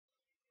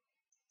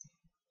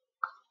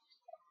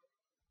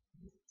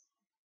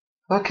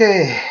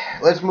Okay,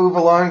 let's move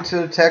along to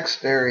the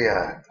text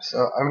area. So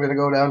I'm going to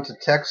go down to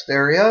text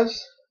areas,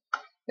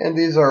 and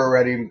these are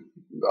already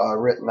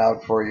written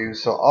out for you.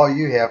 So all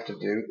you have to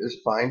do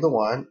is find the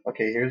one.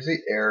 Okay, here's the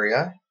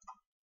area.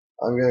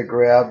 I'm going to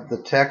grab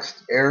the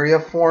text area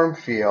form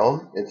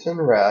field. It's in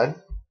red.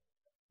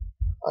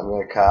 I'm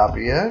going to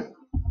copy it.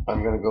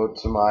 I'm going to go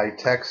to my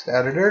text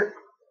editor.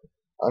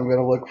 I'm going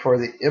to look for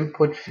the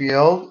input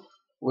field,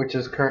 which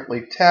is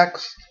currently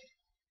text.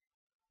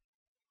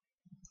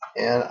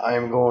 And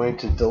I'm going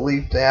to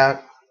delete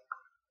that,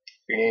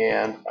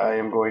 and I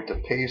am going to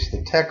paste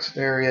the text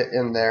area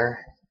in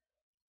there.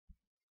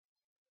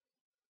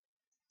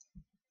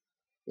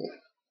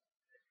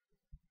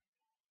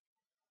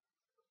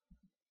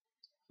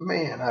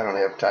 Man, I don't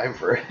have time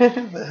for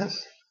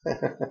this.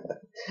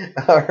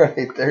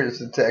 Alright, there's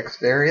the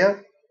text area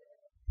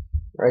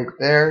right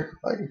there.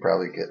 I can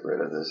probably get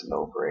rid of this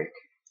no break.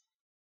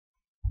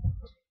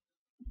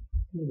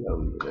 I'll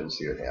leave it and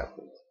see what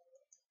happens.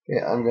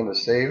 Okay, I'm going to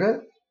save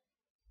it.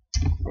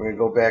 I'm going to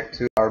go back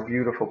to our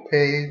beautiful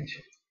page.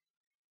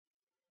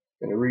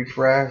 I'm going to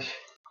refresh.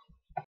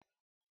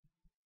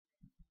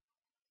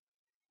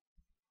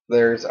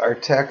 There's our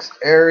text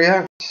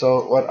area.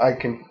 So what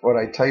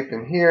I type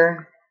in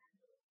here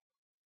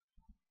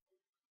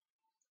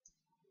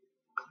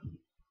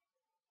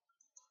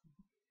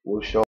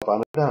will show up on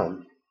it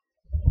done.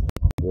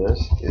 This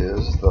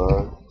is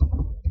the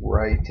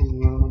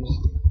writings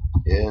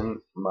in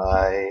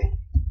my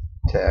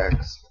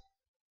text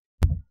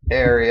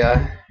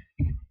area.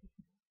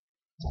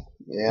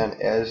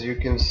 And as you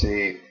can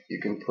see, you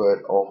can put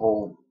a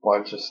whole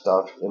bunch of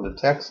stuff in the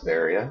text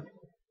area.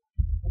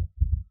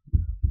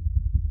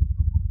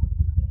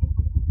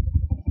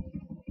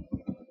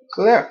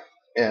 So there.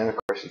 And of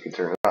course you can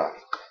turn it off.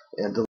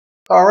 And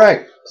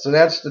alright, so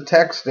that's the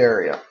text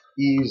area.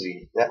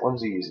 Easy. That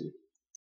one's easy.